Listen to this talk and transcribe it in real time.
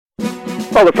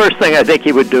Well, the first thing I think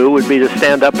he would do would be to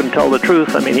stand up and tell the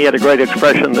truth. I mean, he had a great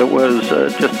expression that was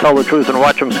just tell the truth and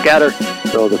watch them scatter.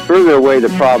 So the further away the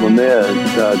problem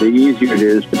is, the easier it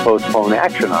is to postpone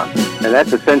action on it. And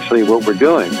that's essentially what we're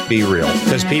doing. Be real.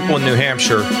 Because people in New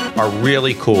Hampshire are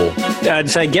really cool. I'd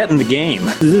say get in the game.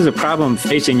 This is a problem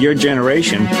facing your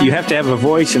generation. You have to have a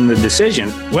voice in the decision.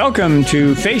 Welcome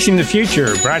to Facing the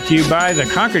Future, brought to you by the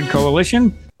Concord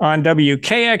Coalition on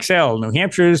WKXL, New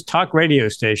Hampshire's talk radio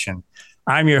station.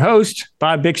 I'm your host,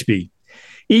 Bob Bixby.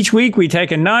 Each week, we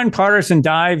take a nonpartisan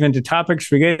dive into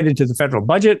topics related to the federal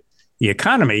budget, the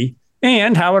economy,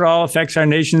 and how it all affects our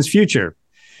nation's future.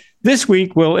 This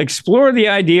week, we'll explore the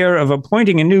idea of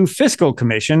appointing a new fiscal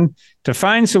commission to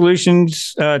find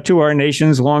solutions to our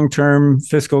nation's long-term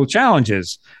fiscal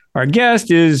challenges. Our guest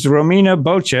is Romina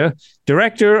Boccia,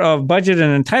 Director of Budget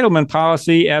and Entitlement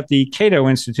Policy at the CATO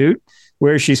Institute,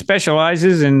 where she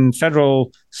specializes in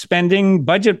federal spending,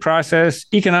 budget process,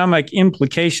 economic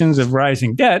implications of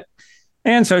rising debt,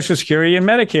 and Social Security and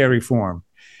Medicare reform.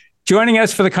 Joining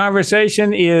us for the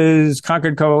conversation is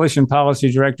Concord Coalition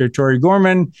Policy Director Tori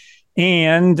Gorman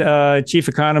and Chief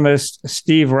Economist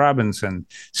Steve Robinson.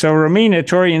 So Romina,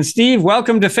 Tori, and Steve,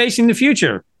 welcome to Facing the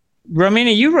Future.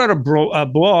 Romina, you wrote a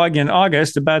blog in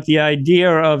August about the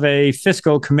idea of a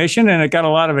fiscal commission, and it got a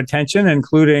lot of attention,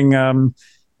 including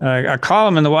a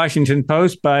column in the Washington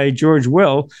Post by George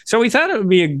Will. So we thought it would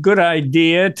be a good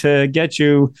idea to get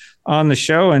you on the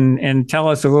show and tell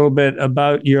us a little bit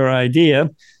about your idea.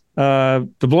 The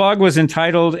blog was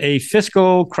entitled "A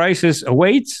Fiscal Crisis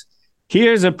Awaits.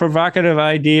 Here's a provocative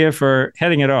idea for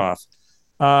heading it off."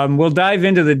 We'll dive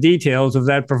into the details of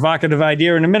that provocative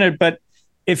idea in a minute, but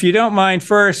if you don't mind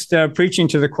first preaching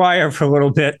to the choir for a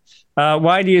little bit,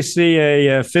 why do you see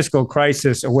a fiscal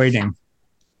crisis awaiting?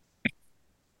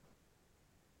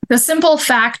 The simple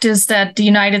fact is that the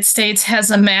United States has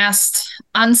amassed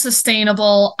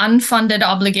unsustainable, unfunded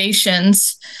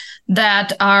obligations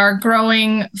that are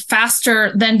growing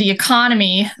faster than the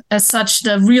economy. As such,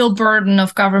 the real burden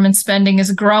of government spending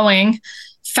is growing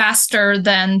faster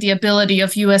than the ability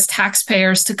of U.S.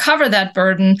 taxpayers to cover that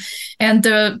burden. And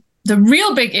the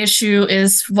real big issue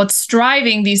is what's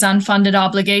driving these unfunded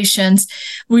obligations.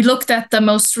 We looked at the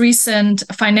most recent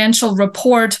financial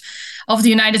report of the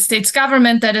United States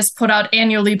government that is put out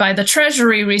annually by the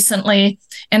Treasury recently,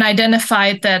 and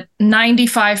identified that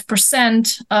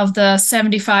 95% of the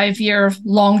 75-year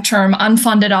long-term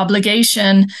unfunded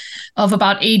obligation of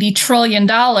about $80 trillion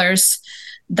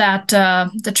that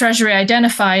the Treasury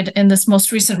identified in this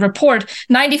most recent report,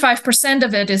 95%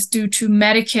 of it is due to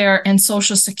Medicare and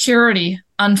Social Security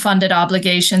unfunded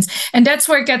obligations. And that's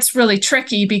where it gets really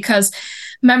tricky, because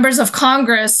members of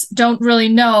Congress don't really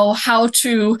know how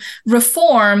to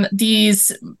reform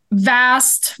these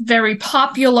vast, very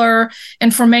popular,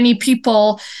 and for many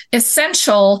people,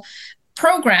 essential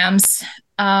programs.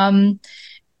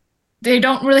 They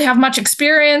don't really have much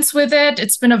experience with it.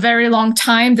 It's been a very long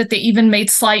time that they even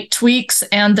made slight tweaks,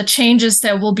 and the changes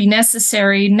that will be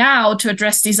necessary now to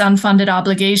address these unfunded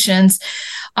obligations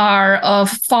are of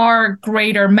far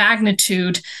greater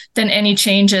magnitude than any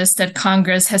changes that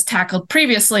Congress has tackled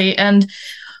previously. And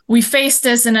we face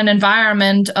this in an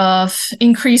environment of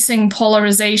increasing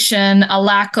polarization, a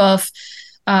lack of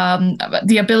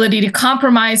the ability to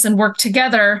compromise and work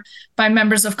together by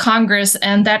members of Congress,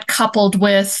 and that coupled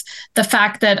with the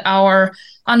fact that our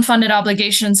unfunded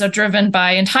obligations are driven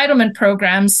by entitlement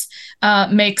programs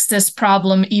makes this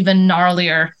problem even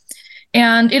gnarlier.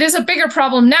 And it is a bigger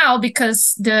problem now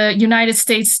because the United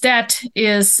States debt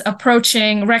is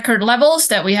approaching record levels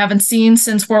that we haven't seen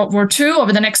since World War II.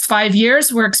 Over the next 5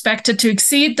 years, we're expected to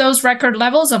exceed those record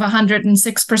levels of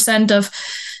 106% of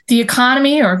the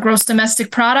economy or gross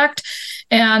domestic product.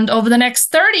 And over the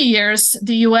next 30 years,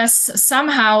 the U.S.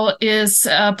 somehow is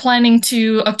planning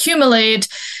to accumulate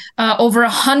over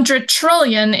 $100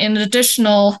 trillion in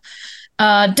additional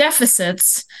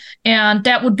deficits. And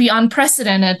that would be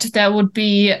unprecedented. That would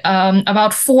be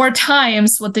about 4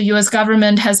 times what the U.S.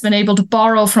 government has been able to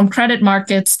borrow from credit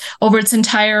markets over its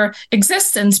entire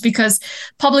existence, because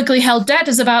publicly held debt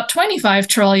is about $25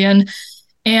 trillion.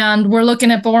 And we're looking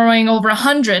at borrowing over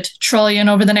 $100 trillion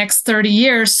over the next 30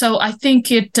 years. So I think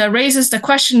it raises the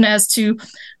question as to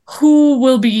who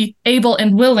will be able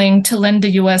and willing to lend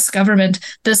the U.S. government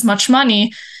this much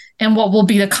money, and what will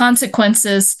be the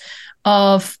consequences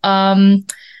of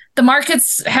the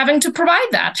markets having to provide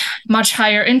that. Much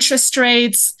higher interest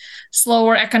rates,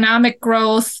 slower economic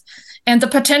growth, and the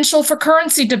potential for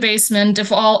currency debasement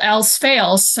if all else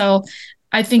fails. So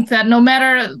I think that no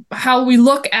matter how we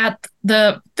look at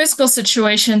the fiscal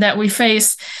situation that we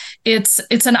face, it's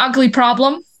an ugly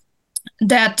problem.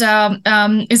 that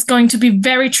is going to be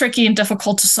very tricky and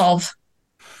difficult to solve.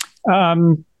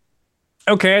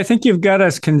 Okay, I think you've got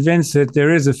us convinced that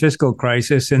there is a fiscal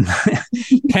crisis and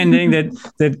pending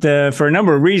that for a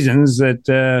number of reasons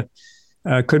that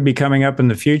could be coming up in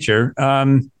the future.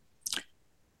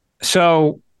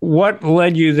 So what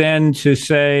led you then to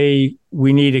say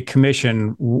we need a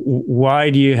commission?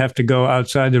 Why do you have to go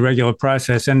outside the regular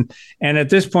process? And at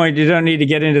this point, you don't need to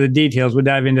get into the details. We'll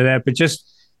dive into that. But just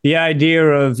the idea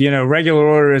of, regular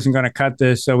order isn't going to cut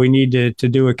this, so we need to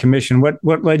do a commission.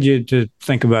 What led you to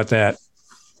think about that?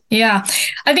 Yeah,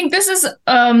 I think this is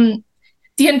the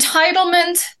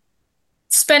entitlement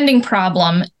spending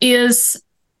problem is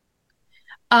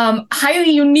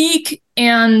highly unique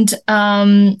and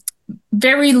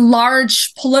very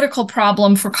large political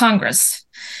problem for Congress.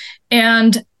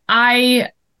 And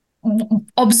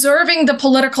observing the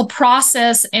political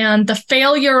process and the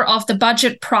failure of the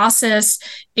budget process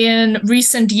in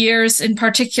recent years in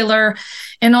particular,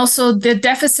 and also the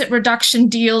deficit reduction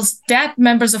deals that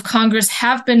members of Congress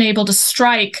have been able to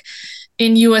strike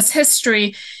in U.S.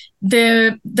 history,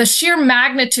 the sheer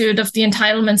magnitude of the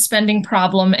entitlement spending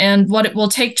problem and what it will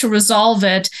take to resolve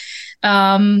it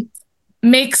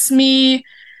makes me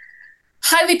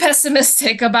highly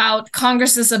pessimistic about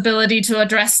Congress's ability to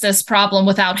address this problem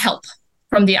without help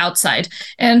from the outside.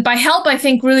 And by help, I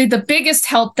think really the biggest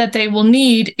help that they will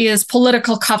need is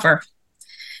political cover.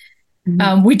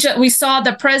 Mm-hmm. We saw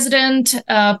the president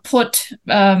put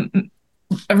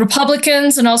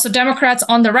Republicans and also Democrats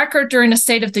on the record during a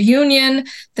State of the Union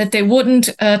that they wouldn't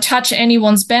touch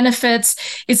anyone's benefits.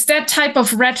 It's that type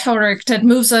of rhetoric that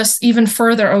moves us even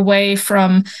further away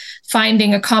from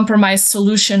finding a compromise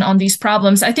solution on these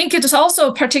problems. I think it is also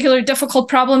a particularly difficult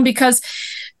problem because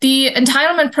the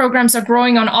entitlement programs are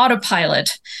growing on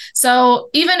autopilot. So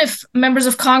even if members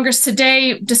of Congress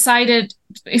today decided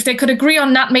if they could agree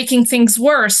on not making things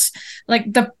worse,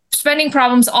 like the spending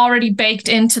problem's already baked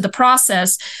into the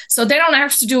process. So they don't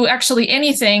have to do actually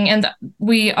anything. And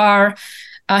we are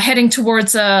heading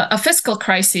towards a fiscal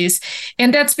crisis.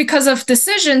 And that's because of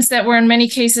decisions that were in many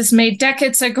cases made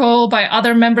decades ago by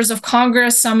other members of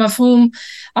Congress, some of whom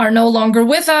are no longer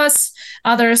with us,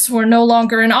 others who are no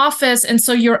longer in office. And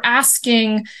so you're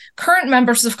asking current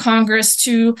members of Congress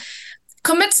to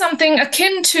commit something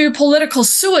akin to political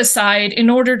suicide in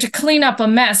order to clean up a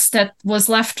mess that was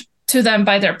left to them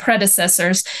by their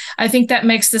predecessors. I think that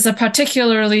makes this a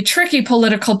particularly tricky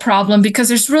political problem because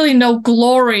there's really no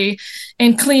glory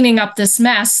in cleaning up this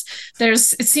mess. It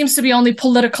seems to be only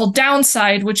political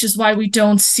downside, which is why we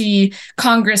don't see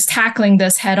Congress tackling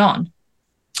this head on.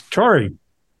 Tori.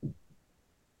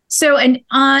 So in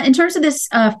terms of this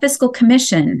fiscal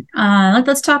commission,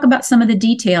 let's talk about some of the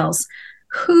details.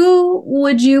 Who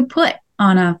would you put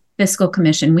on a fiscal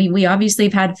commission? We obviously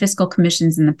have had fiscal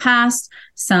commissions in the past.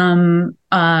 Some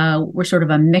were sort of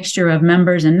a mixture of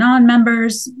members and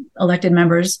non-members, elected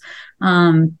members.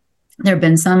 There have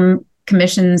been some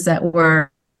commissions that were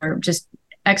just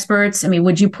experts. I mean,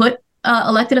 would you put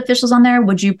elected officials on there?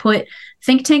 Would you put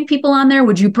think tank people on there?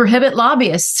 Would you prohibit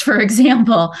lobbyists, for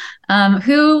example?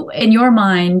 Who, in your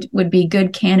mind, would be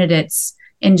good candidates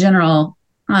in general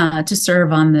to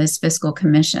serve on this fiscal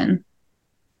commission?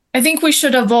 I think we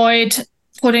should avoid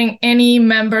putting any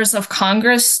members of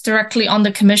Congress directly on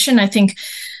the commission. I think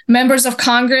members of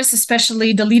Congress,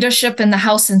 especially the leadership in the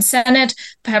House and Senate,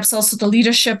 perhaps also the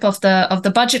leadership of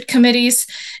the budget committees,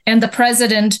 and the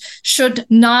president should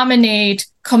nominate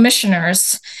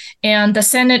commissioners, and the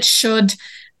Senate should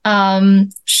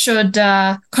confirm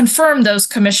those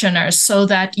commissioners so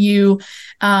that you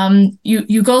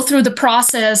go through the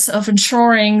process of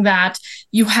ensuring that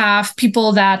you have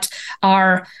people that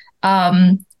are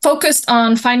focused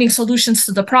on finding solutions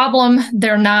to the problem.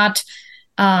 They're not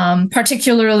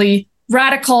particularly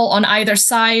radical on either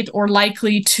side or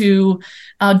likely to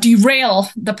derail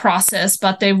the process,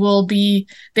 but they will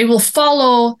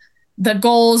follow the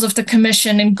goals of the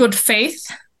commission in good faith.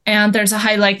 And there's a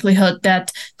high likelihood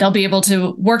that they'll be able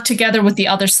to work together with the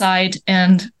other side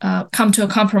and come to a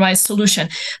compromise solution.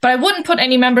 But I wouldn't put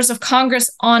any members of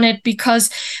Congress on it because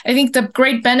I think the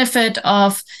great benefit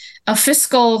of a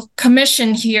fiscal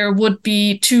commission here would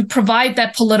be to provide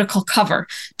that political cover,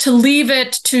 to leave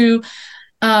it to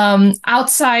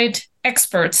outside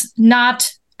experts,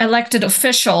 not elected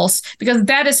officials, because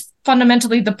that is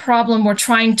fundamentally the problem we're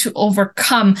trying to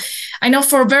overcome. I know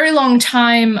for a very long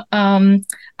time,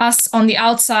 us on the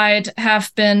outside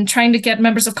have been trying to get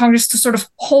members of Congress to sort of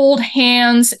hold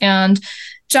hands and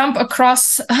jump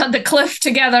across the cliff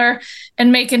together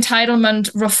and make entitlement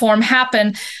reform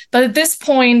happen. But at this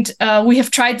point, we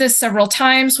have tried this several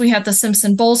times. We had the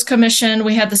Simpson-Bowles Commission.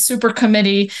 We had the Super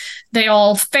Committee. They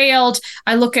all failed.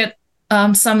 I look at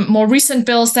some more recent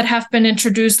bills that have been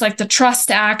introduced, like the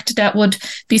Trust Act, that would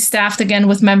be staffed again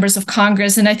with members of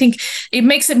Congress. And I think it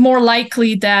makes it more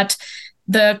likely that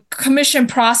the commission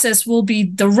process will be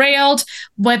derailed,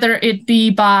 whether it be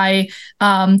by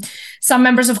some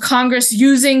members of Congress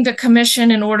using the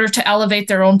commission in order to elevate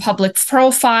their own public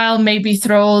profile, maybe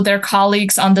throw their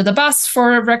colleagues under the bus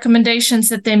for recommendations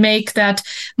that they make that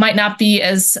might not be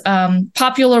as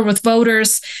popular with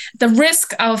voters. The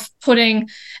risk of putting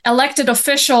elected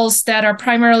officials that are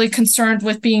primarily concerned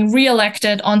with being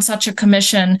reelected on such a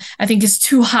commission, I think, is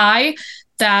too high,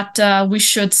 that we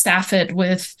should staff it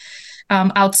with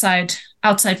outside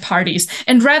parties.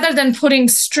 And rather than putting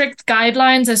strict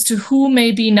guidelines as to who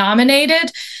may be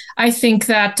nominated, I think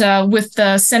that with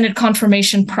the Senate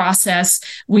confirmation process,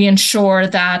 we ensure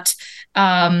that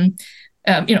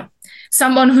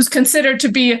someone who's considered to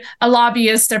be a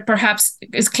lobbyist that perhaps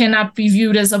cannot be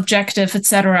viewed as objective, et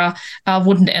cetera,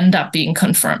 wouldn't end up being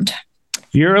confirmed.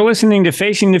 You're listening to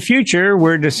Facing the Future.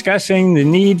 We're discussing the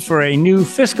need for a new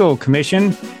fiscal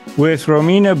commission with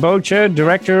Romina Boccia,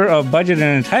 Director of Budget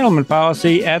and Entitlement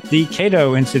Policy at the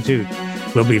CATO Institute.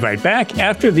 We'll be right back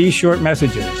after these short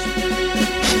messages.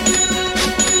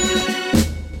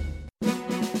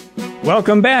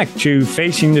 Welcome back to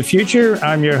Facing the Future.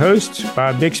 I'm your host,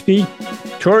 Bob Bixby.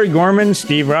 Tori Gorman,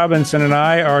 Steve Robinson, and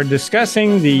I are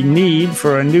discussing the need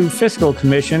for a new fiscal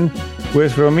commission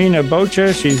with Romina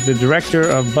Boccia. She's the Director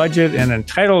of Budget and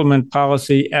Entitlement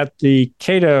Policy at the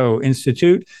CATO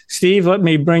Institute. Steve, let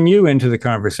me bring you into the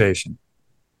conversation.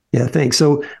 Yeah, thanks.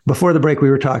 So before the break, we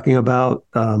were talking about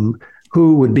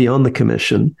who would be on the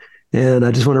commission. And I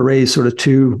just want to raise sort of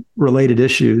two related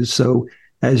issues. So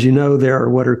as you know, there are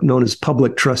what are known as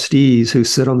public trustees who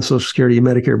sit on the Social Security and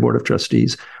Medicare Board of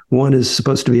Trustees. One is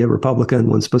supposed to be a Republican,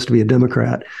 one's supposed to be a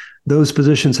Democrat. Those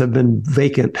positions have been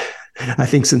vacant, I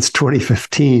think, since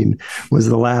 2015 was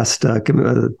the last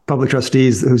public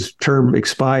trustees whose term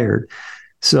expired.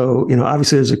 So,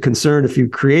 obviously there's a concern if you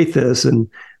create this and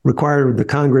require the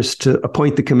Congress to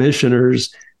appoint the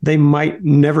commissioners, they might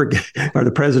never get, or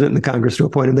the president and the Congress to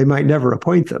appoint them, they might never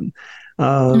appoint them.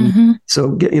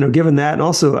 So, given that, and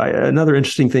also another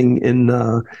interesting thing in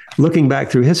looking back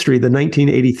through history, the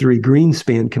 1983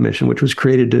 Greenspan Commission, which was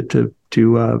created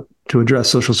to address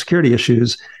Social Security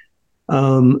issues,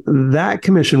 that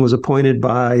commission was appointed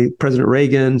by President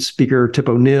Reagan, Speaker Tip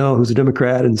O'Neill, who's a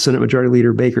Democrat, and Senate Majority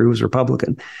Leader Baker, who's a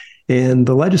Republican. And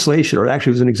the legislation, or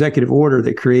actually it was an executive order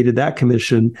that created that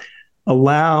commission,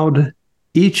 allowed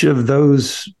each of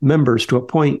those members to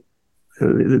appoint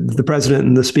the president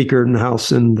and the speaker in the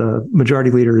House and the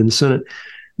majority leader in the Senate.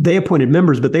 They appointed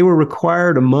members, but they were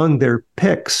required among their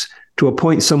picks to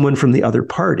appoint someone from the other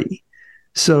party.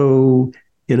 So,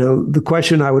 the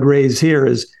question I would raise here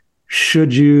is,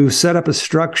 should you set up a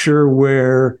structure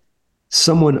where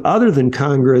someone other than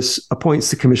Congress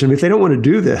appoints the commission? If they don't want to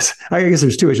do this, I guess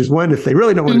there's two issues. One, if they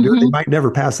really don't want to do it, they might never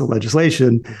pass the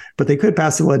legislation, but they could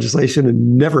pass the legislation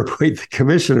and never appoint the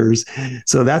commissioners.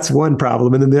 So that's one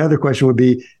problem. And then the other question would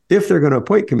be, if they're going to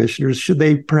appoint commissioners, should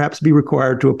they perhaps be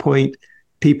required to appoint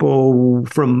people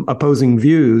from opposing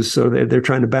views so that they're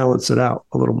trying to balance it out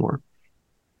a little more?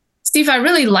 Steve, I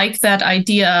really like that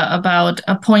idea about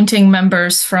appointing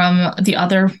members from the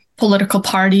other political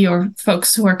party or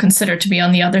folks who are considered to be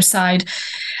on the other side.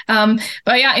 But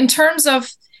yeah, in terms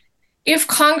of if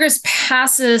Congress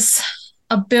passes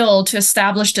a bill to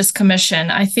establish this commission,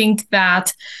 I think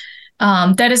that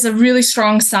that is a really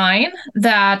strong sign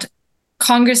that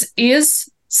Congress is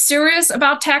serious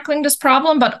about tackling this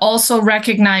problem, but also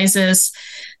recognizes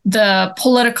the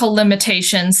political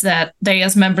limitations that they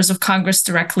as members of Congress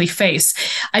directly face.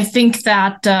 I think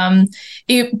that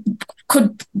it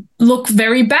could look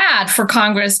very bad for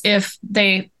Congress if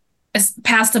they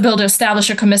passed a bill to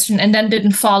establish a commission and then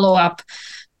didn't follow up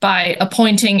by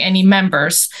appointing any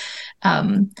members.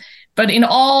 But in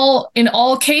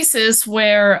all cases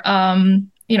where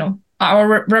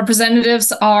our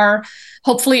representatives are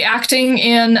hopefully acting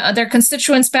in their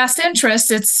constituents' best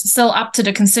interest, it's still up to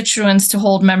the constituents to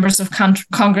hold members of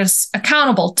Congress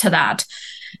accountable to that.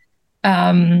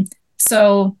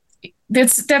 So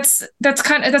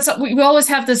we always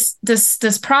have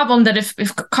this problem that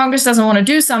if Congress doesn't want to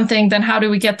do something, then how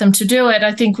do we get them to do it?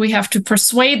 I think we have to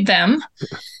persuade them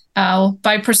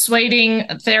by persuading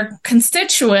their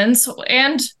constituents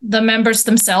and the members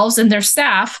themselves and their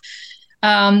staff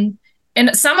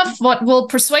And some of what will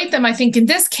persuade them, I think, in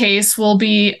this case, will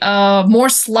be a more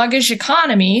sluggish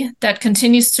economy that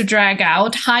continues to drag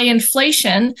out, high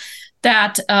inflation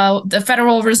that the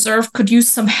Federal Reserve could use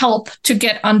some help to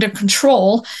get under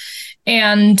control,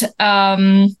 and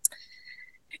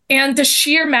the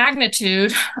sheer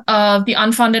magnitude of the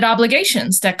unfunded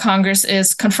obligations that Congress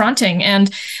is confronting. And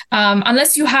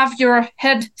unless you have your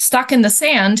head stuck in the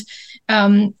sand,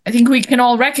 I think we can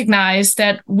all recognize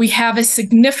that we have a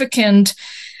significant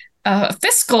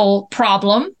fiscal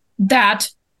problem that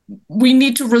we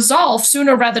need to resolve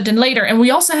sooner rather than later. And we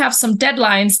also have some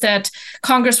deadlines that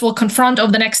Congress will confront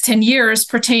over the next 10 years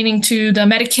pertaining to the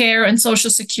Medicare and Social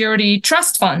Security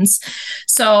trust funds.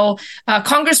 So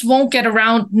Congress won't get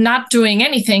around not doing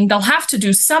anything. They'll have to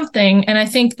do something. And I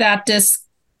think that this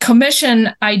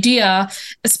commission idea,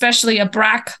 especially a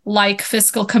BRAC-like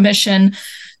fiscal commission,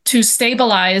 to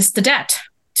stabilize the debt,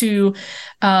 to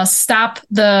stop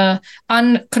the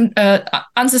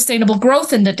unsustainable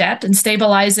growth in the debt and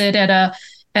stabilize it at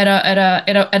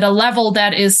a level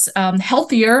that is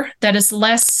healthier, that is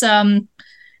less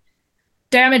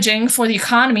damaging for the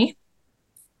economy.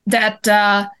 That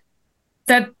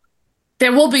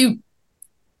there will be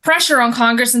pressure on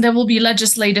Congress, and there will be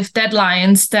legislative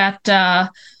deadlines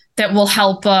that will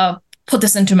help put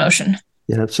this into motion.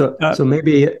 Yeah. So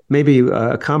maybe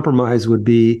a compromise would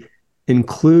be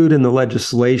include in the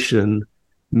legislation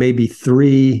maybe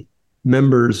 3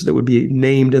 members that would be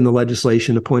named in the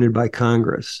legislation appointed by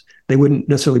Congress. They wouldn't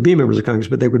necessarily be members of Congress,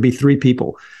 but they would be 3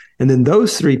 people. And then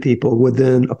those 3 people would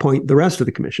then appoint the rest of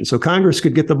the commission. So Congress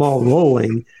could get the ball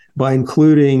rolling by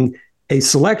including a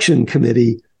selection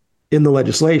committee in the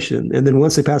legislation. And then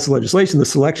once they pass the legislation, the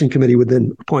selection committee would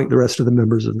then appoint the rest of the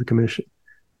members of the commission.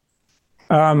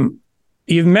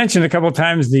 You've mentioned a couple of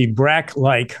times the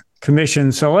BRAC-like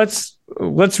commission. So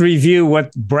let's review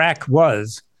what BRAC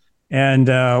was and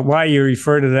why you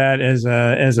refer to that as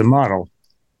a model.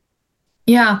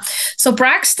 Yeah. So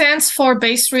BRAC stands for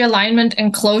Base Realignment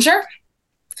and Closure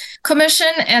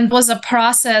Commission, and was a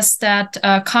process that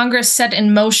Congress set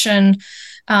in motion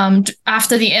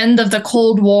after the end of the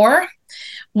Cold War,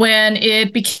 when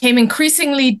it became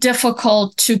increasingly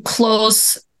difficult to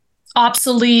close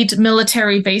obsolete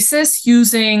military bases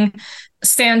using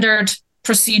standard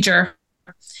procedure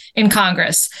in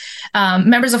Congress.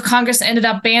 Members of Congress ended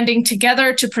up banding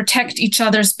together to protect each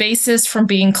other's bases from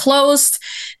being closed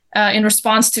in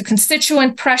response to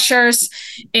constituent pressures.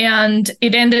 And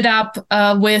it ended up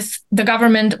with the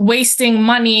government wasting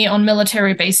money on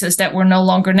military bases that were no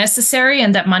longer necessary,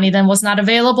 and that money then was not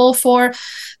available for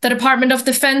the Department of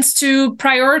Defense to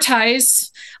prioritize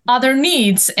other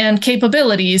needs and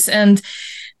capabilities. And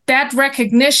that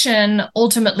recognition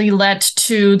ultimately led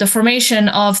to the formation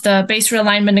of the Base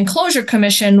Realignment and Closure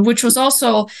Commission, which was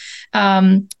also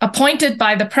appointed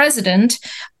by the president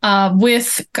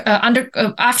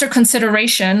after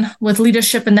consideration with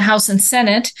leadership in the House and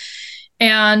Senate.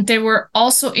 And they were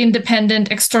also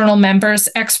independent external members,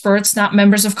 experts, not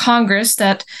members of Congress,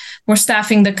 that were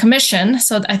staffing the commission.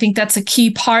 So I think that's a key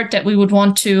part that we would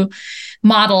want to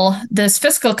model this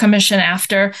fiscal commission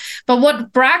after. But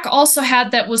what BRAC also had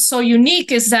that was so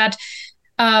unique is that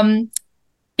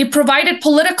it provided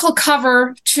political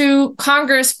cover to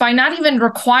Congress by not even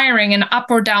requiring an up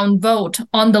or down vote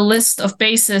on the list of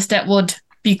bases that would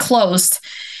be closed.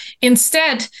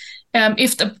 Instead,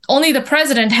 if only the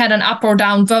president had an up or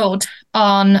down vote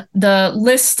on the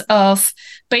list of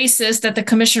bases that the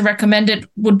commission recommended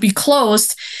would be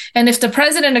closed, and if the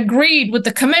president agreed with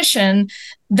the commission,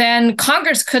 then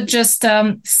Congress could just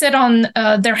sit on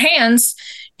their hands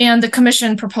and the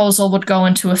commission proposal would go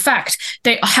into effect.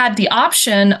 They had the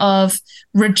option of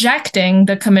rejecting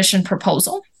the commission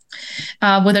proposal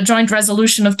with a joint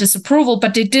resolution of disapproval,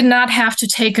 but they did not have to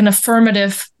take an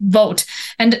affirmative vote.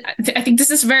 And I think this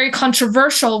is very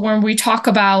controversial when we talk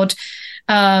about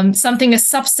something as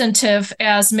substantive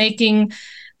as making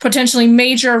potentially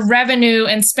major revenue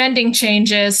and spending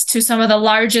changes to some of the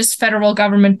largest federal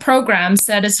government programs.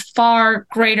 That is far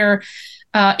greater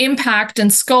impact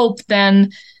and scope than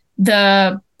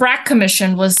the BRAC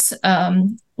Commission was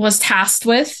tasked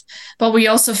with. But we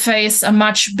also face a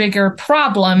much bigger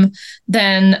problem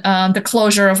than the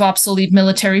closure of obsolete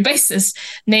military bases,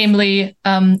 namely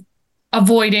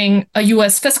avoiding a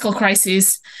U.S. fiscal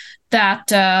crisis that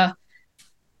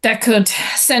could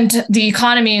send the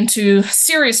economy into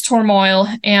serious turmoil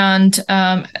and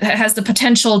has the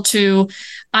potential to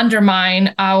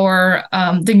undermine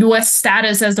the U.S.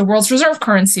 status as the world's reserve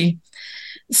currency.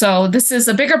 So this is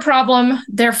a bigger problem.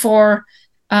 Therefore,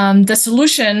 the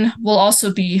solution will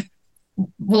also be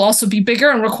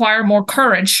bigger and require more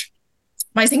courage.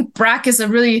 I think BRAC is a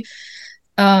really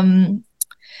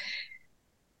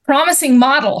promising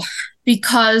model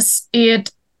because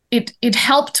it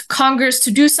helped Congress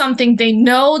to do something they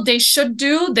know they should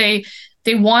do. They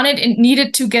wanted and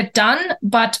needed to get done,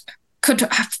 but could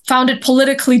have found it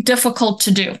politically difficult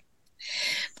to do.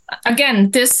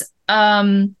 Again, this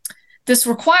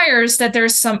requires that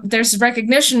there's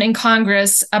recognition in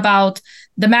Congress about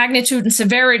the magnitude and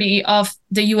severity of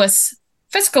the U.S.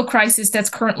 fiscal crisis that's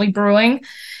currently brewing,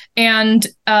 and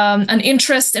an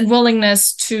interest and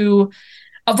willingness to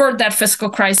avert that fiscal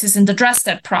crisis and address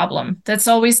that problem. That's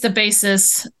always the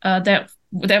basis that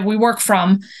we work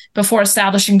from before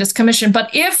establishing this commission. But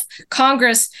if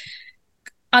Congress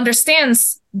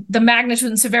understands the magnitude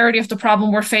and severity of the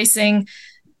problem we're facing,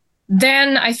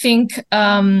 then I think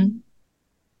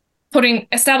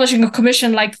establishing a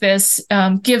commission like this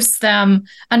gives them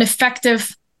an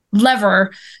effective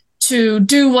lever to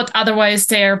do what otherwise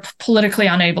they're politically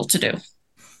unable to do.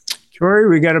 Tori,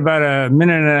 we got about a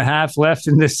minute and a half left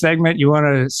in this segment. You want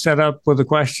to set up with a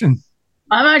question?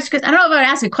 I don't know if I would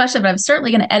ask a question, but I'm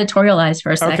certainly going to editorialize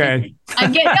for a second. Okay. I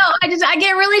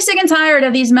get really sick and tired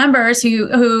of these members who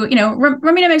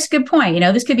Romina makes a good point.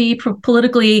 This could be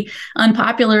politically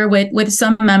unpopular with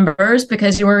some members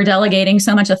because you're delegating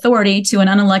so much authority to an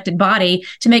unelected body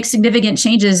to make significant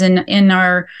changes in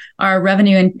our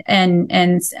revenue and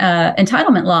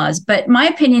entitlement laws. But my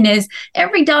opinion is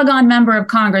every doggone member of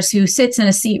Congress who sits in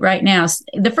a seat right now,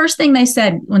 the first thing they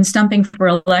said when stumping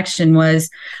for election was,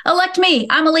 elect me.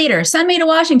 I'm a leader. Send me to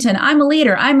Washington. I'm a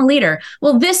leader. I'm a leader.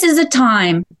 Well, this is a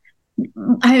time.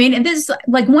 I mean, this is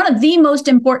like one of the most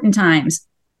important times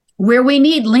where we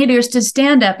need leaders to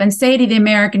stand up and say to the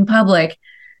American public,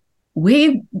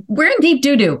 we're in deep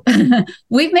doo-doo.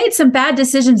 We've made some bad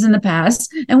decisions in the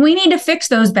past, and we need to fix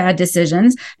those bad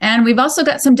decisions. And we've also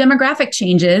got some demographic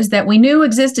changes that we knew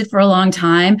existed for a long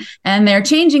time, and they're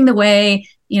changing the way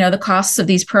the costs of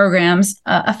these programs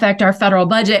affect our federal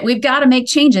budget. We've got to make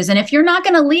changes. And if you're not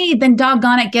going to lead, then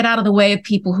doggone it, get out of the way of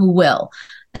people who will.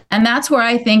 And that's where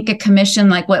I think a commission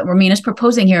like what Romina's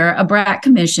proposing here, a BRAC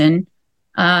commission,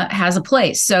 has a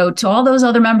place. So to all those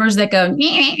other members that go,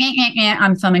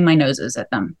 I'm thumbing my noses at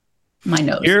them. My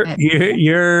nose.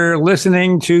 You're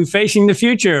listening to Facing the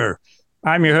Future.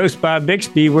 I'm your host, Bob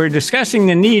Bixby. We're discussing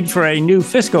the need for a new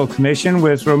fiscal commission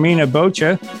with Romina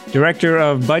Boccia, Director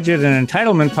of Budget and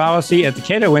Entitlement Policy at the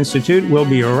CATO Institute. We'll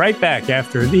be right back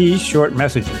after these short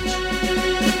messages.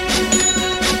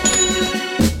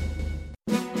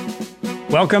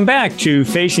 Welcome back to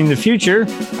Facing the Future.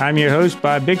 I'm your host,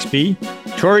 Bob Bixby.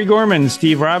 Tori Gorman,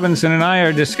 Steve Robinson, and I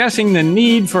are discussing the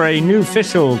need for a new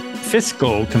fiscal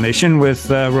commission with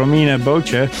Romina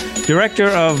Boccia, Director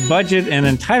of Budget and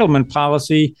Entitlement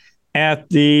Policy at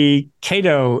the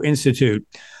CATO Institute.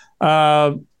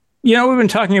 We've been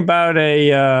talking about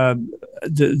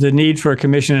the need for a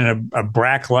commission and a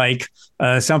BRAC-like,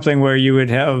 something where you would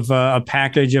have a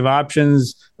package of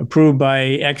options approved by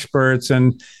experts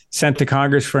and sent to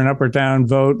Congress for an up or down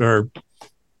vote or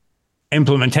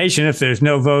implementation if there's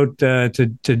no vote to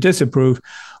disapprove.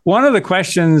 One of the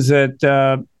questions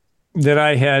that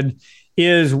I had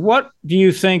is, what do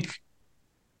you think,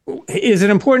 is it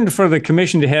important for the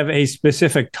commission to have a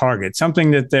specific target,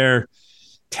 something that they're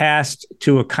tasked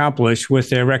to accomplish with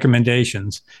their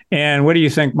recommendations? And what do you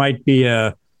think might be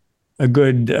a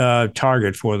good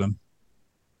target for them?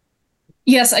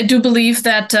 Yes, I do believe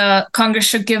that Congress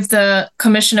should give the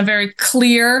commission a very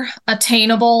clear,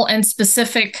 attainable, and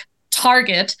specific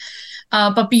target.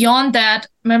 But beyond that,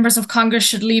 members of Congress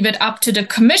should leave it up to the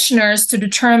commissioners to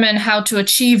determine how to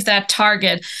achieve that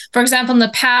target. For example, in the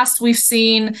past, we've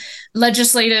seen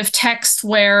legislative text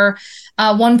where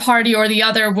one party or the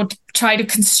other would try to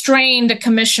constrain the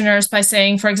commissioners by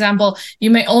saying, for example, you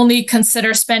may only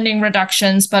consider spending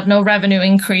reductions, but no revenue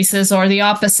increases, or the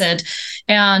opposite.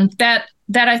 And that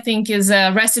I think is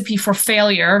a recipe for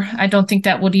failure. I don't think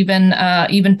that would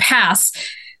even pass.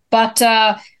 But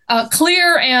a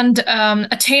clear and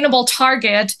attainable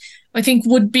target, I think,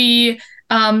 would be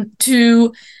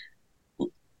to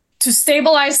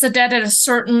stabilize the debt at a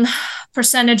certain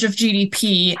percentage of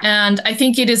GDP. And I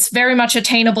think it is very much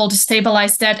attainable to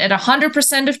stabilize debt at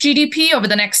 100% of GDP over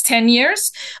the next 10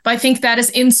 years. But I think that is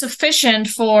insufficient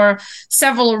for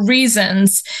several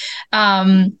reasons.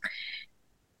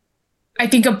 I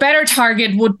think a better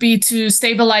target would be to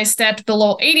stabilize debt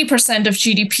below 80% of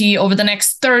GDP over the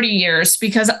next 30 years,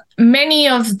 because many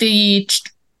of the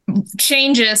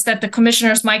changes that the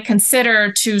commissioners might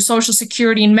consider to Social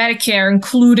Security and Medicare,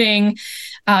 including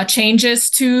changes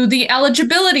to the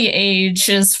eligibility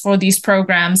ages for these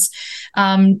programs,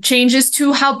 changes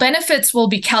to how benefits will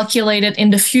be calculated in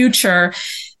the future,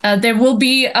 there will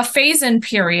be a phase-in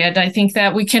period. I think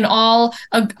that we can all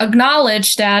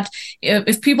acknowledge that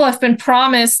if people have been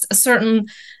promised a certain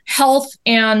health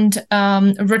and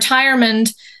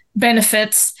retirement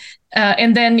benefits,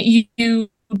 and then you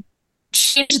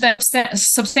change them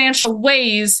substantial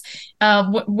ways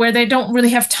where they don't really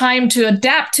have time to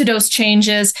adapt to those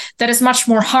changes, that is much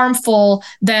more harmful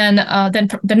than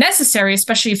necessary,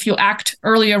 especially if you act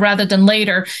earlier rather than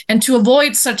later. And to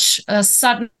avoid such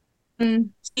sudden,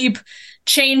 deep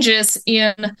changes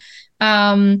in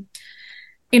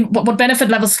what benefit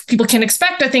levels people can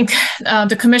expect, I think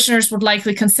the commissioners would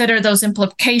likely consider those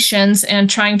implications and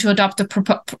trying to adopt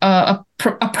a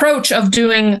approach of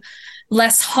doing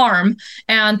less harm.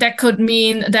 And that could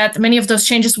mean that many of those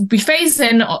changes would phase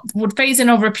in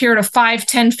over a period of 5,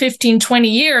 10, 15, 20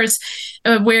 years,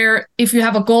 where if you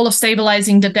have a goal of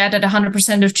stabilizing the debt at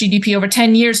 100% of GDP over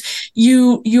 10 years,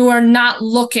 you are not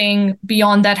looking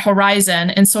beyond that horizon.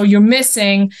 And so you're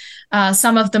missing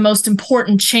some of the most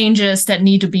important changes that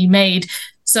need to be made.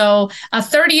 So a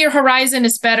 30-year horizon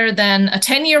is better than a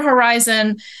 10-year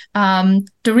horizon.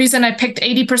 The reason I picked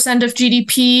 80% of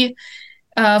GDP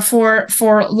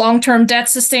for long-term debt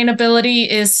sustainability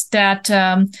is that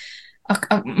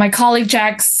my colleague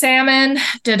Jack Salmon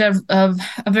did a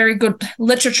very good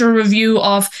literature review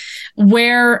of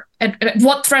where at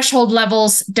what threshold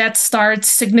levels debt starts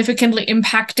significantly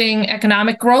impacting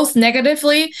economic growth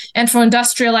negatively. And for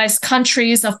industrialized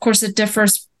countries, of course, it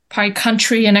differs by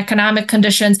country and economic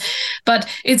conditions, but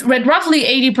it's roughly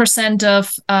 80%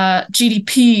 of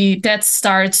GDP debt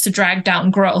starts to drag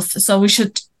down growth. So we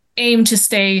should aim to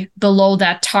stay below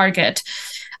that target.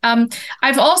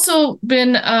 I've also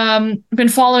been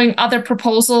following other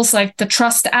proposals like the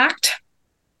Trust Act,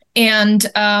 and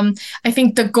I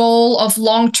think the goal of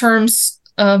long-term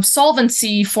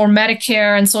solvency for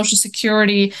Medicare and Social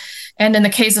Security, and in the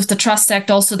case of the Trust Act,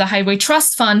 also the Highway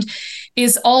Trust Fund,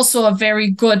 is also a very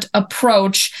good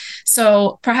approach.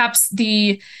 So perhaps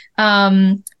the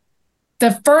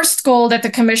first goal that the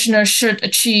commissioner should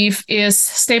achieve is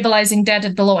stabilizing debt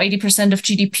at below 80% of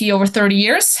GDP over 30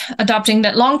 years, adopting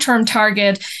that long-term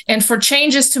target. And for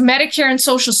changes to Medicare and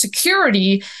Social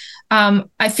Security,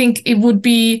 I think it would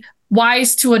be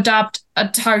wise to adopt a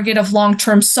target of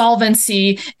long-term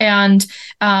solvency. And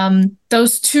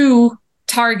those two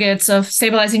targets of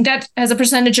stabilizing debt as a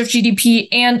percentage of GDP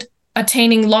and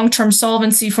attaining long-term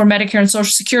solvency for Medicare and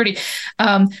Social Security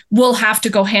will have to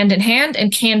go hand in hand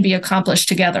and can be accomplished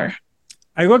together.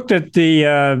 I looked at the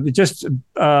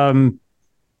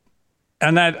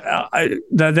and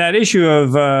that issue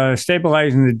of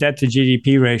stabilizing the debt to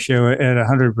GDP ratio at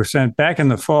 100% back in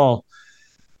the fall.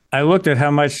 I looked at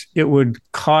how much it would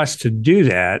cost to do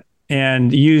that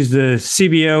and use the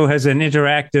CBO as an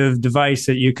interactive device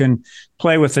that you can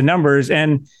play with the numbers,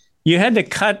 and you had to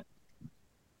cut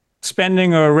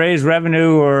spending or raise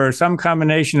revenue or some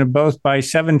combination of both by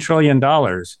 $7 trillion.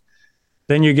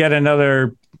 Then you get another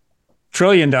 $1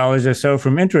 trillion or so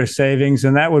from interest savings,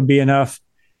 and that would be enough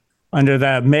under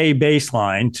that May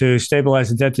baseline to stabilize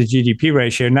the debt to GDP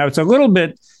ratio. Now, it's a little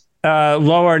bit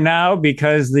lower now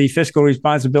because the Fiscal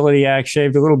Responsibility Act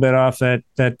shaved a little bit off that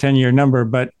 10-year number,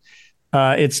 but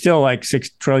it's still like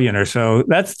 $6 trillion or so.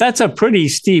 That's a pretty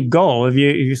steep goal. Have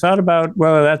you thought about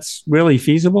whether that's really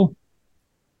feasible?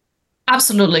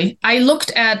 Absolutely. I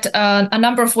looked at a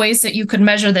number of ways that you could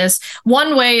measure this.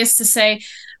 One way is to say,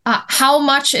 how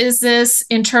much is this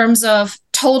in terms of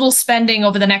total spending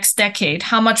over the next decade?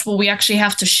 How much will we actually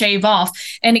have to shave off?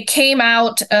 And it came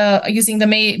out using the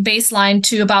May baseline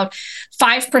to about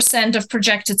 5% of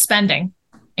projected spending,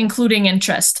 including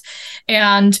interest.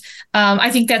 And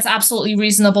I think that's absolutely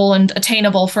reasonable and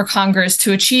attainable for Congress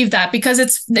to achieve that, because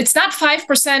it's not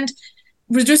 5%.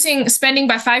 Reducing spending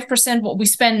by 5% what we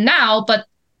spend now, but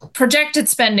projected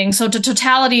spending, so the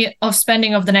totality of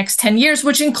spending of the next 10 years,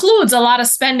 which includes a lot of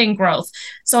spending growth.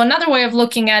 So another way of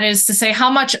looking at it is to say how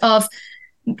much of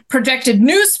projected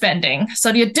new spending,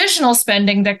 so the additional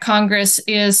spending that Congress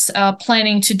is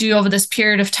planning to do over this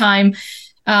period of time,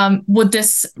 would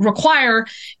this require?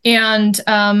 And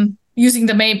using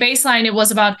the May baseline, it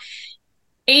was about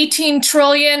 18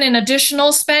 trillion in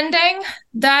additional spending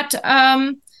that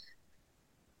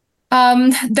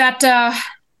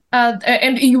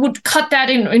and you would cut that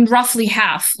in roughly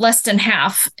half, less than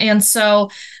half. And so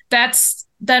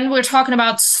then we're talking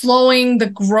about slowing the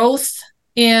growth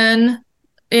in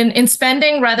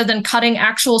spending rather than cutting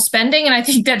actual spending. And I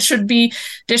think this should be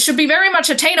very much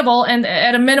attainable and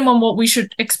at a minimum what we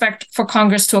should expect for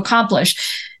Congress to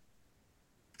accomplish.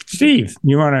 Steve,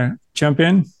 you want to jump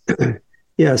in?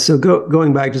 Yeah, so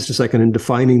going back just a second and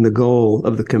defining the goal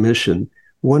of the commission,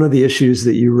 one of the issues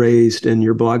that you raised in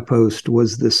your blog post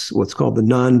was this, what's called the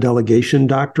non-delegation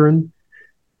doctrine.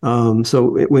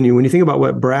 So when you think about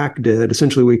what BRAC did,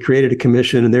 essentially we created a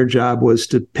commission and their job was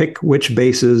to pick which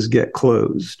bases get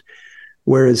closed.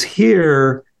 Whereas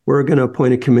here, we're going to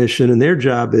appoint a commission and their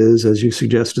job is, as you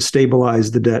suggest, to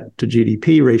stabilize the debt to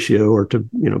GDP ratio or to,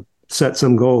 set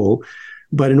some goal.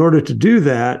 But in order to do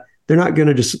that, they're not going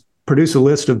to just produce a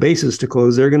list of bases to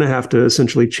close. They're going to have to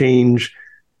essentially change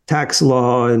tax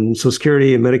law and Social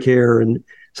Security and Medicare. And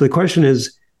so the question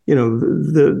is,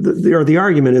 the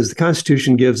argument is the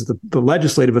Constitution gives the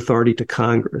legislative authority to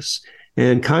Congress,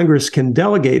 and Congress can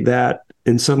delegate that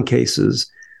in some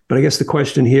cases. But I guess the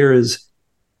question here is,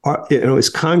 is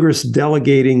Congress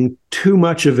delegating too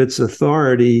much of its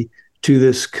authority to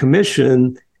this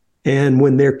commission? And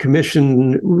when their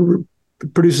commission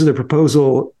produces their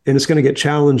proposal and it's going to get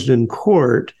challenged in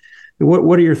court,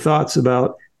 what are your thoughts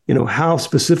about, how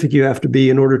specific you have to be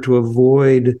in order to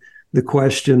avoid the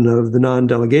question of the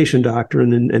non-delegation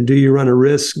doctrine? And do you run a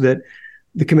risk that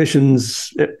the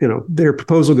commission's, their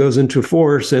proposal goes into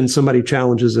force and somebody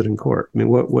challenges it in court? I mean,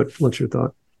 what's your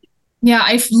thought? Yeah,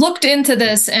 I've looked into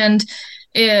this, and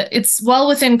it's well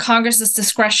within Congress's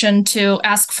discretion to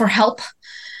ask for help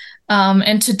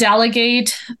and to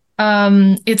delegate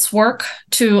its work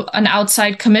to an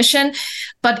outside commission.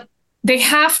 But they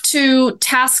have to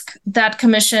task that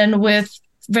commission with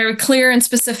very clear and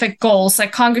specific goals.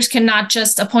 Like Congress cannot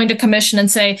just appoint a commission and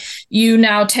say, you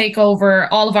now take over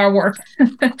all of our work.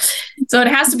 So it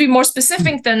has to be more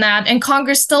specific than that. And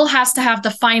Congress still has to have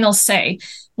the final say,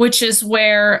 which is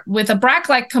where with a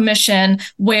BRAC-like commission,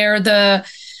 where the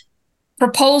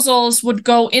proposals would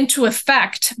go into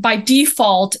effect by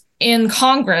default in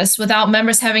Congress without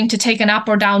members having to take an up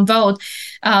or down vote.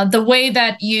 The way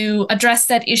that you address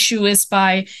that issue is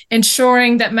by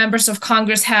ensuring that members of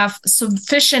Congress have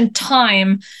sufficient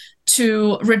time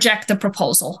to reject the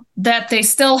proposal, that they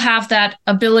still have that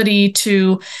ability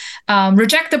to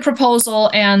reject the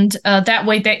proposal, and that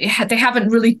way they haven't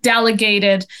really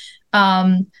delegated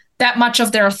that much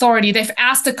of their authority. They've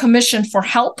asked the commission for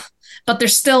help, but they're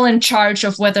still in charge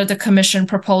of whether the commission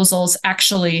proposals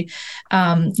actually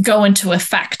go into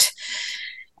effect.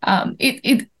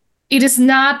 It is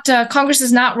not, Congress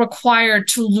is not required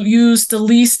to use the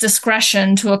least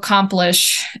discretion to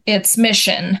accomplish its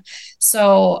mission.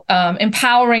 So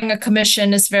empowering a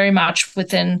commission is very much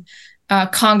within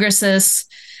Congress's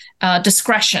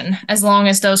discretion, as long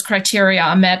as those criteria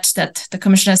are met, that the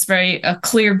commission has very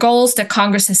clear goals that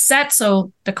Congress has set.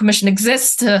 So the commission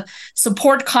exists to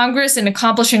support Congress in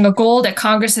accomplishing a goal that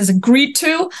Congress has agreed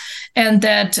to, and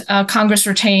that Congress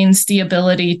retains the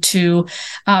ability to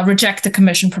reject the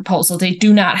commission proposal. They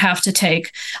do not have to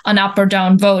take an up or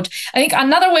down vote. I think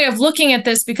another way of looking at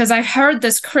this, because I've heard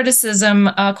this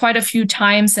criticism quite a few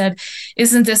times, that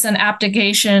isn't this an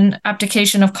abdication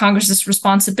of Congress's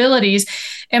responsibilities?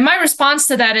 And my response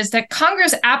to that is that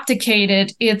Congress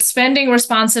abdicated its spending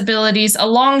responsibilities a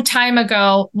long time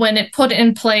ago when it put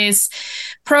in place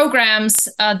programs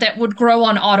that would grow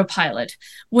on autopilot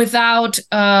without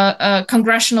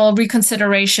congressional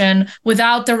reconsideration,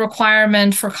 without the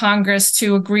requirement for Congress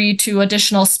to agree to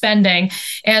additional spending.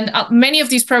 And many of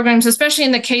these programs, especially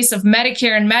in the case of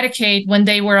Medicare and Medicaid, when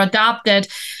they were adopted,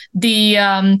 the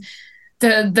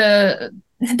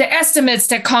estimates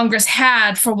that Congress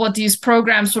had for what these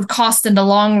programs would cost in the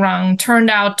long run turned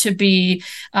out to be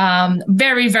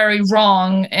very, very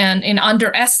wrong, and in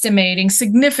underestimating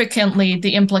significantly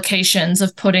the implications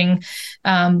of putting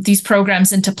these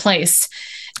programs into place.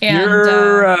 And,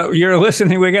 you're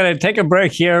listening. We got to take a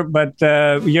break here, but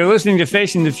you're listening to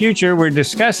Facing the Future. We're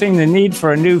discussing the need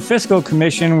for a new fiscal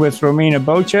commission with Romina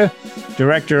Boccia,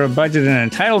 Director of Budget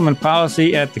and Entitlement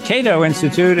Policy at the CATO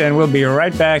Institute, and we'll be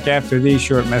right back after these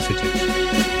short messages.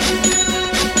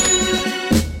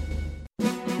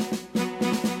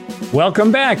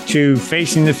 Welcome back to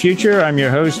Facing the Future. I'm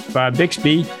your host, Bob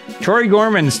Bixby. Tori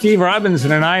Gorman, Steve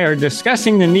Robinson, and I are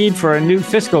discussing the need for a new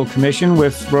fiscal commission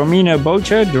with Romina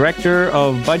Boccia, Director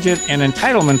of Budget and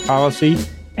Entitlement Policy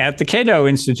at the CATO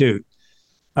Institute.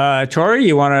 Tori,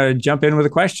 you want to jump in with a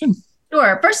question?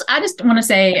 Sure. First, I just want to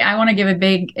say I want to give a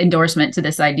big endorsement to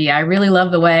this idea. I really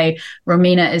love the way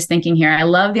Romina is thinking here. I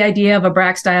love the idea of a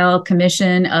BRAC-style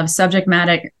commission of subject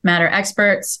matter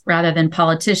experts rather than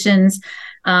politicians.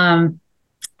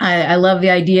 I love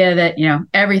the idea that,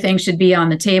 everything should be on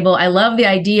the table. I love the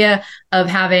idea of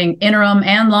having interim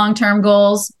and long-term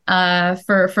goals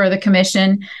for the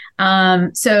commission.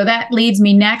 So that leads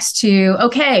me next to,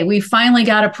 okay, we finally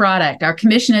got a product. Our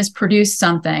commission has produced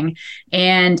something,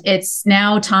 and it's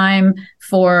now time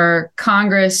for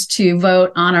Congress to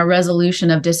vote on a resolution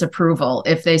of disapproval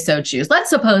if they so choose. Let's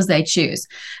suppose they choose.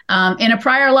 In a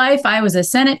prior life, I was a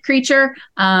Senate creature,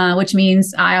 which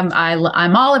means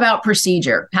I'm all about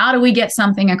procedure. How do we get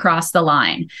something across the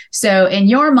line? So in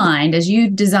your mind, as you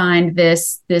designed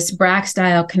this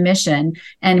BRAC-style commission,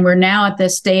 and we're now at the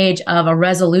stage of a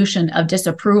resolution of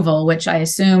disapproval, which I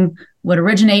assume would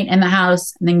originate in the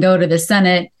House and then go to the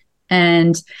Senate.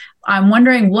 And I'm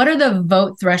wondering, what are the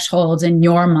vote thresholds in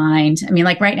your mind? I mean,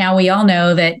 like right now, we all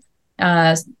know that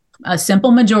a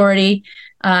simple majority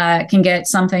can get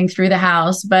something through the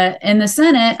House, but in the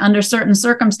Senate, under certain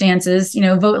circumstances,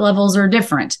 vote levels are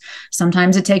different.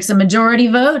 Sometimes it takes a majority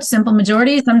vote, simple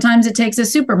majority. Sometimes it takes a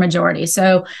supermajority.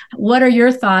 So what are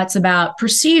your thoughts about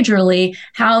procedurally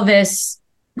how this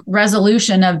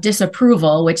resolution of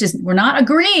disapproval, which is, we're not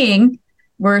agreeing,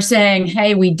 we're saying,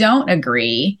 hey, we don't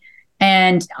absolutely.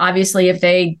 And obviously, if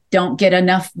they don't get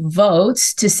enough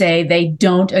votes to say they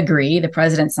don't agree, the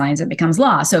president signs it, becomes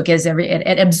law. So it gives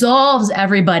it absolves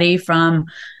everybody from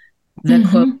the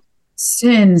quote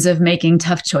sins of making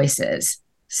tough choices.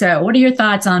 So what are your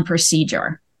thoughts on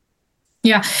procedure?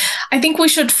 Yeah, I think we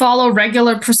should follow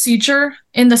regular procedure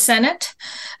in the Senate,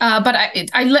 but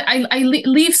I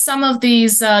leave some of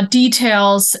these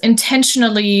details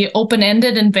intentionally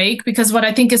open-ended and vague, because what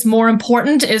I think is more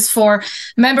important is for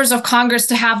members of Congress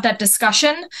to have that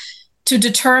discussion to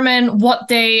determine what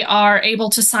they are able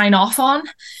to sign off on.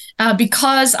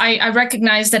 Because I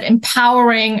recognize that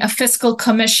empowering a fiscal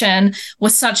commission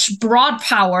with such broad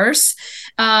powers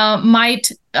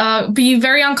might be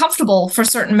very uncomfortable for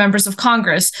certain members of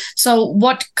Congress. So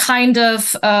what kind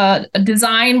of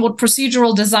design, what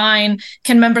procedural design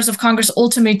can members of Congress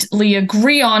ultimately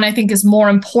agree on, I think is more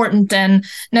important than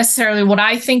necessarily what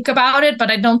I think about it.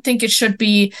 But I don't think it should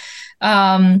be,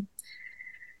 I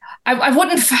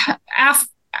wouldn't,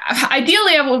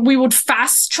 ideally, we would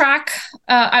fast track.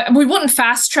 We wouldn't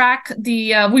fast track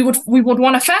the. We would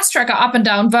want to fast track an up and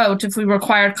down vote if we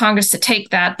required Congress to take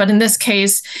that. But in this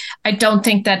case, I don't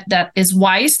think that is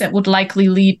wise. That would likely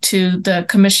lead to the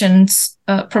commission's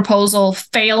proposal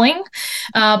failing.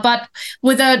 But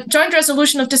with a joint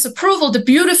resolution of disapproval, the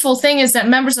beautiful thing is that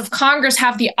members of Congress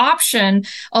have the option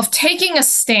of taking a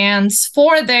stance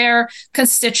for their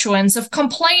constituents, of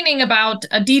complaining about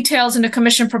details in the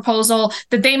commission proposal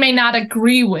that they may not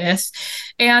agree with.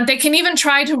 And they can even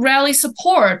try to rally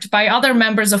support by other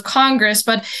members of Congress.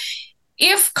 But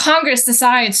if Congress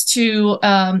decides to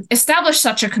establish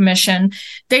such a commission,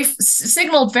 they've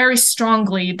signaled very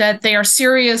strongly that they are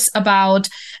serious about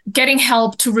getting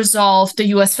help to resolve the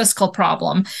U.S. fiscal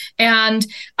problem. And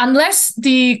unless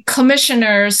the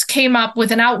commissioners came up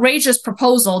with an outrageous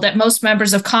proposal that most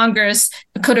members of Congress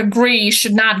could agree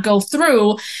should not go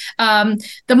through,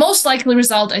 the most likely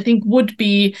result, I think, would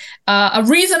be a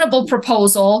reasonable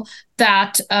proposal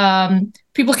that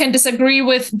people can disagree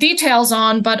with details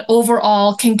on, but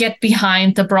overall can get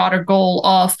behind the broader goal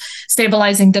of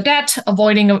stabilizing the debt,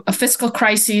 avoiding a fiscal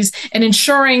crisis, and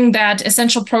ensuring that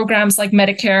essential programs like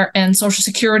Medicare and Social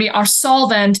Security are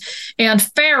solvent and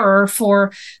fairer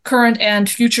for current and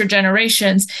future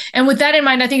generations. And with that in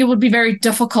mind, I think it would be very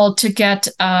difficult to get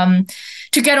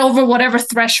over whatever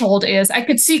threshold is. I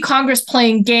could see Congress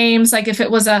playing games, like if it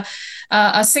was a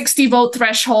 60 vote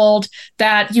threshold,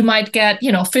 that you might get,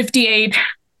 58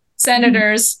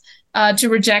 senators to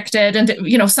reject it.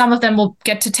 And, some of them will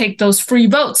get to take those free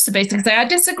votes to basically say, I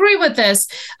disagree with this.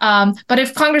 But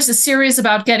if Congress is serious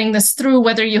about getting this through,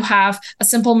 whether you have a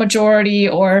simple majority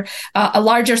or a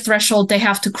larger threshold they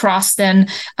have to cross, then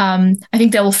I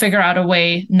think they will figure out a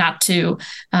way not to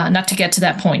get to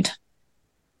that point.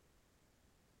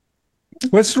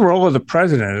 What's the role of the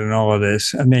president in all of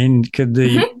this? I mean, could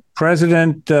the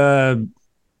president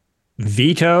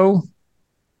veto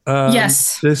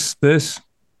yes. this?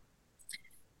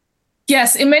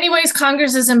 Yes, in many ways,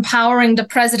 Congress is empowering the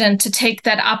president to take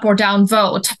that up or down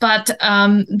vote. But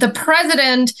the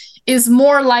president is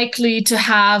more likely to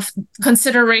have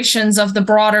considerations of the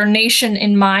broader nation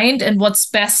in mind and what's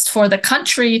best for the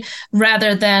country,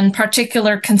 rather than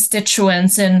particular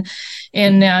constituents in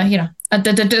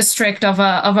the district of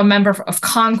a member of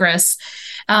Congress.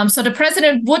 So the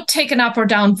president would take an up or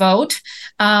down vote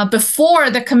before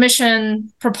the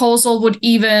commission proposal would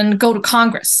even go to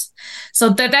Congress. So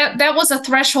that was a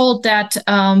threshold that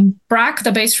BRAC,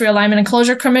 the Base Realignment and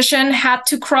Closure Commission, had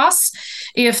to cross.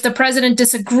 If the president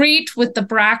disagreed with the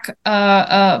BRAC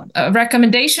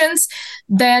recommendations,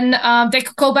 then they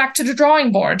could go back to the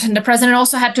drawing board. And the president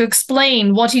also had to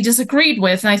explain what he disagreed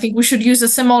with. And I think we should use a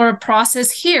similar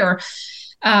process here.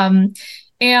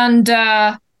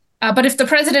 But if the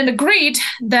president agreed,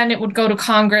 then it would go to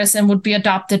Congress and would be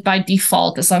adopted by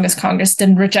default as long as Congress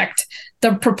didn't reject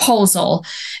the proposal.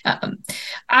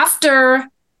 After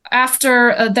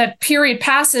that period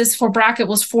passes for bracket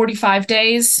was 45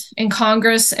 days in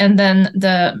Congress, and then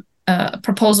the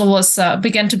proposal was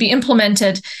began to be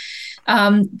implemented.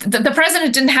 The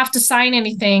president didn't have to sign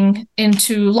anything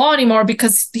into law anymore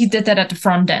because he did that at the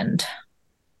front end.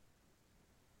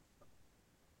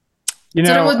 So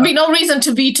there would be no reason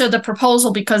to veto the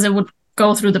proposal because it would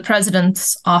go through the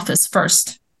president's office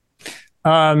first.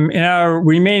 In our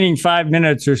remaining 5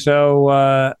 minutes or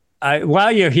so,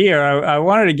 while you're here, I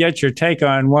wanted to get your take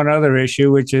on one other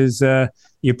issue, which is the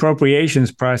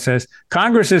appropriations process.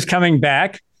 Congress is coming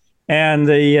back, and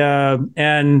they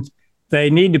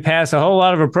need to pass a whole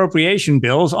lot of appropriation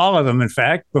bills, all of them, in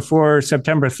fact, before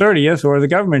September 30th, or the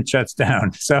government shuts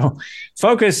down. So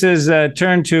focus is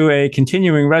turned to a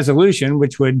continuing resolution,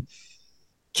 which would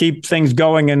keep things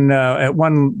going in at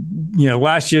one,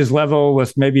 last year's level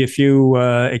with maybe a few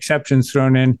exceptions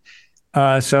thrown in.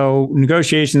 So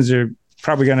negotiations are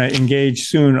probably going to engage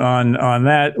soon on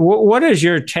that. What is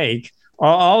your take?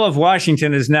 All of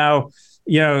Washington is now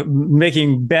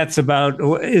making bets about,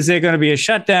 is there going to be a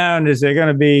shutdown? Is there going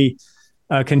to be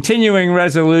a continuing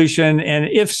resolution? And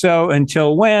if so,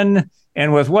 until when?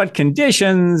 And with what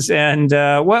conditions? And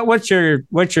what's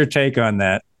your take on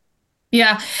that?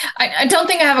 Yeah, I don't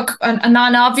think I have a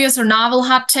non-obvious or novel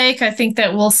hot take. I think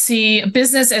that we'll see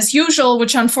business as usual,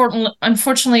 which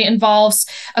unfortunately involves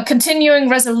a continuing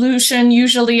resolution,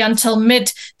 usually until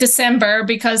mid-December,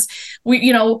 because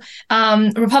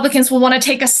Republicans will want to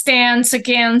take a stance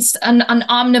against an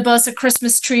omnibus, a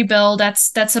Christmas tree bill.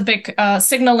 That's a big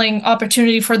signaling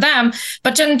opportunity for them.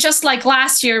 But just like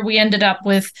last year, we ended up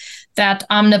with that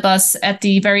omnibus at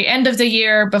the very end of the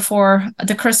year before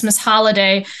the Christmas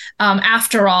holiday,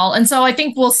 after all. And so I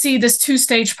think we'll see this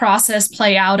two-stage process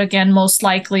play out again. Most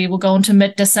likely we'll go into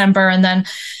mid-December, and then,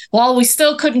 we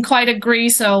still couldn't quite agree,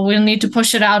 so we'll need to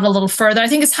push it out a little further. I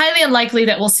think it's highly unlikely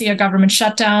that we'll see a government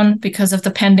shutdown because of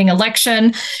the pending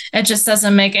election. It just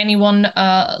doesn't make anyone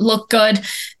look good.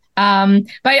 But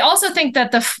I also think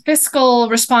that the Fiscal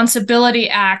Responsibility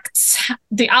Act,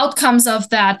 the outcomes of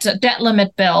that debt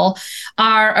limit bill,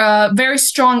 are a very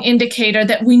strong indicator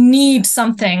that we need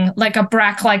something like a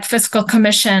BRAC-like fiscal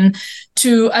commission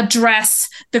to address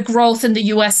the growth in the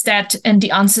U.S. debt and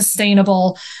the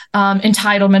unsustainable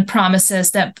entitlement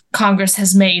promises that Congress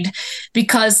has made.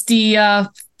 Because the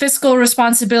Fiscal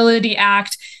Responsibility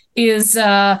Act is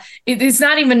not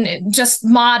even just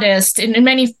modest. In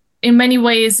many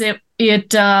ways, it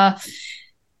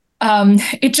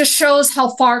just shows how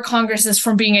far Congress is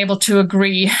from being able to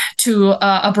agree to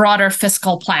a broader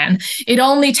fiscal plan. It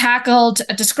only tackled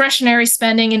discretionary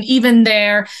spending, and even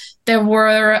there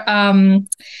were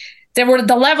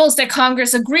the levels that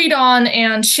Congress agreed on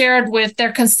and shared with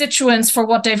their constituents for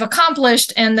what they've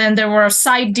accomplished. And then there were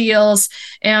side deals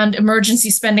and emergency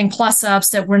spending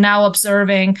plus-ups that we're now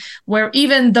observing, where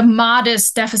even the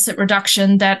modest deficit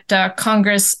reduction that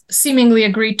Congress seemingly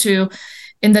agreed to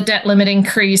in the debt limit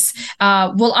increase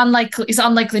is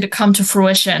unlikely to come to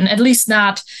fruition, at least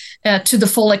not to the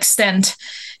full extent.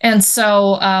 And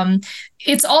so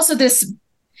it's also this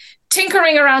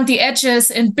tinkering around the edges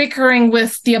and bickering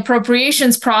with the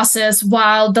appropriations process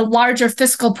while the larger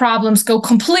fiscal problems go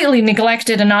completely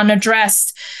neglected and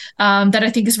unaddressed, that I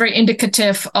think is very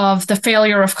indicative of the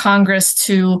failure of Congress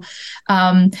to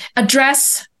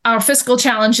address our fiscal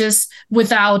challenges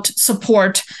without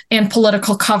support and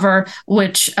political cover,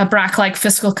 which a BRAC-like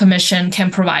fiscal commission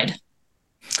can provide.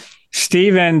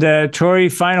 Steve and Tori,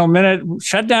 final minute,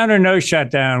 shutdown or no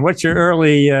shutdown? What's your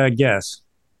early guess?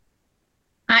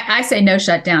 I say no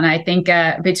shutdown. I think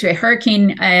between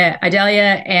Hurricane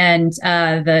Idalia and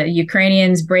the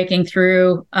Ukrainians breaking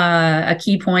through a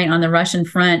key point on the Russian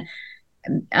front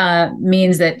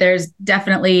means that there's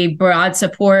definitely broad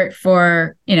support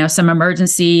for some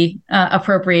emergency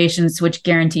appropriations, which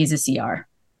guarantees a CR.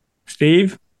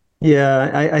 Steve?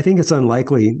 Yeah, I think it's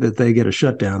unlikely that they get a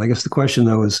shutdown. I guess the question,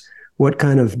 though, is what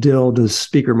kind of deal does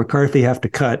Speaker McCarthy have to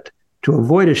cut to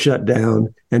avoid a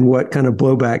shutdown, and what kind of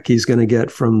blowback he's going to get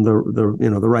from the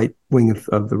right wing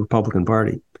of the Republican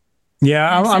Party?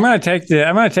 Yeah, I'm going to take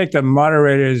the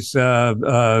moderator's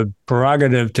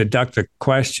prerogative to duck the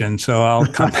question, so I'll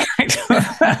come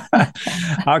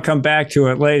back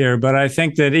to it later. But I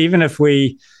think that even if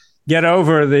we get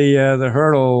over the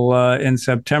hurdle in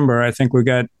September, I think we're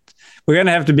going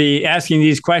to have to be asking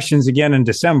these questions again in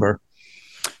December.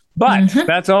 But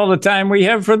that's all the time we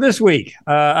have for this week.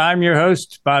 I'm your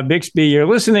host, Bob Bixby. You're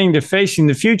listening to Facing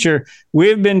the Future.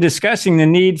 We've been discussing the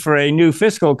need for a new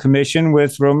fiscal commission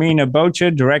with Romina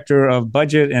Boccia, Director of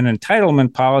Budget and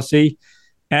Entitlement Policy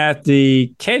at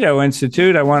the CATO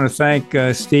Institute. I want to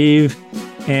thank Steve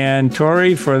and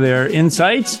Tori for their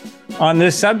insights on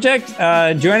this subject.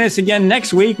 Join us again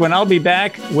next week when I'll be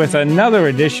back with another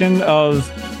edition of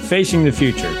Facing the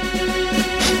Future.